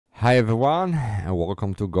Hi everyone, and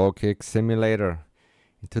welcome to Go Kick Simulator.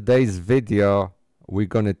 In today's video we're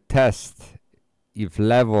gonna test if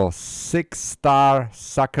level 6-star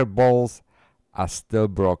soccer balls are still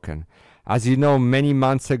broken. As you know, many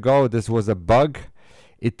months ago this was a bug.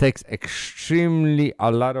 It takes extremely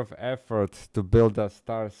a lot of effort to build a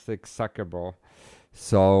star 6 soccer ball.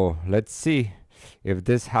 So let's see if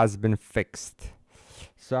this has been fixed.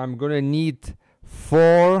 So I'm gonna need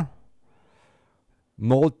 4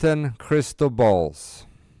 molten crystal balls.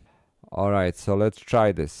 Alright, so let's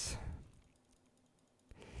try this.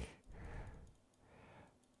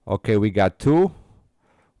 Okay, we got 2.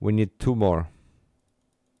 We need 2 more.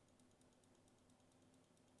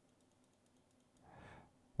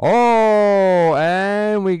 Oh,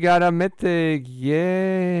 and we got a mythic.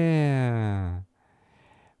 Yeah.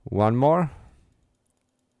 1 more.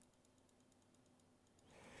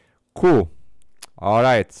 Cool.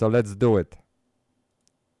 Alright, so let's do it.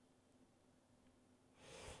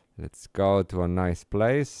 Let's go to a nice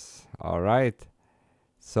place. All right.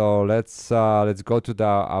 So let's go to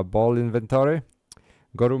the ball inventory.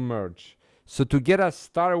 Go to merge. So to get a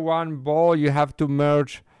star 1 ball, you have to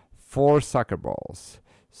merge 4 soccer balls.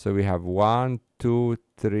 So we have 1, 2,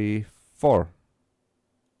 3, 4.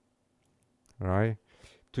 All right.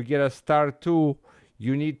 To get a star 2,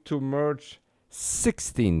 you need to merge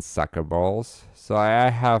 16 soccer balls. So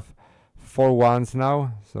I have 4 ones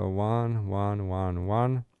now. So 1, 1, 1,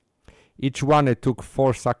 1. Each one it took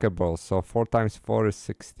 4 soccer balls, so 4 times 4 is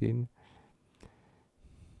 16.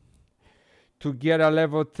 To get a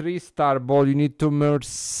level 3 star ball, you need to merge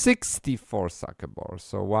 64 soccer balls.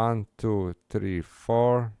 So 1, 2, 3,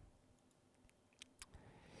 4.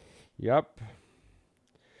 Yep.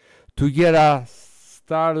 To get a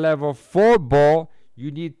star level 4 ball,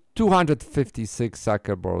 you need 256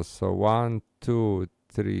 soccer balls. So 1, 2,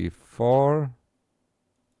 3, 4.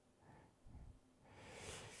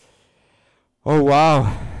 Oh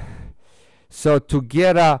wow. So to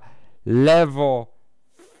get a level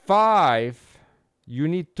 5, you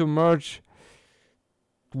need to merge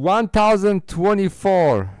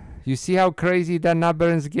 1024. You see how crazy that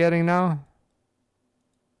number is getting now?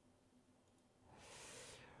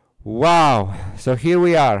 Wow. So here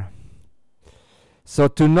we are. So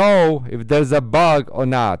to know if there's a bug or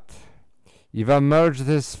not, if I merge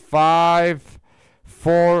this 4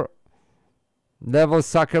 level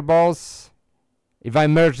soccer balls, if I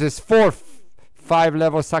merge this 5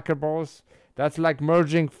 level soccer balls, that's like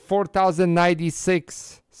merging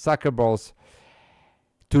 4096 soccer balls.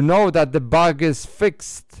 To know that the bug is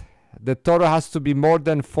fixed, the total has to be more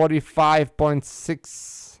than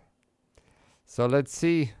 45.6. So let's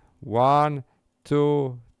see. 1,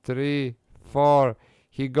 2, 3, 4.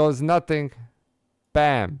 Here goes nothing.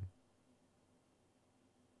 Bam.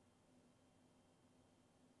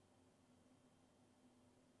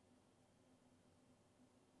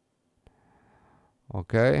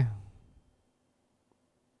 Okay.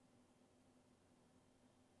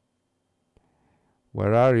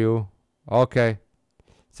 Where are you? Okay.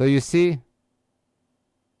 So you see,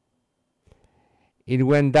 it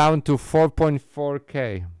went down to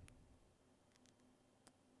 4.4K.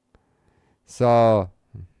 So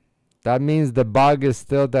that means the bug is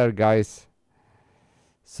still there, guys.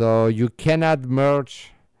 So you cannot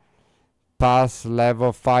merge past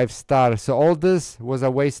level 5 star. So all this was a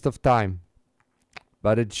waste of time.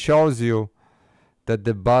 But it shows you that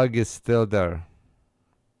the bug is still there.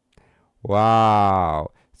 Wow.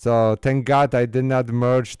 So thank God I did not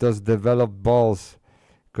merge those developed balls,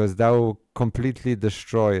 because that will completely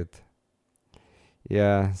destroy it.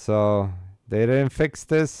 Yeah, so they didn't fix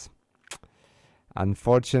this.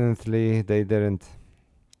 Unfortunately, they didn't.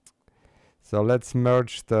 So let's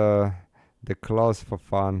merge the claws for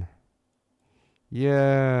fun.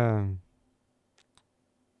 Yeah.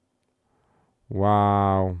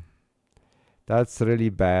 Wow, that's really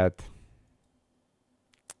bad.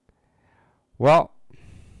 Well,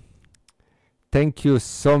 thank you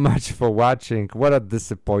so much for watching. What a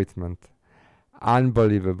disappointment.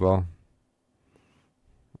 Unbelievable.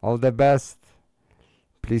 All the best.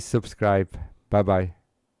 Please subscribe. Bye bye.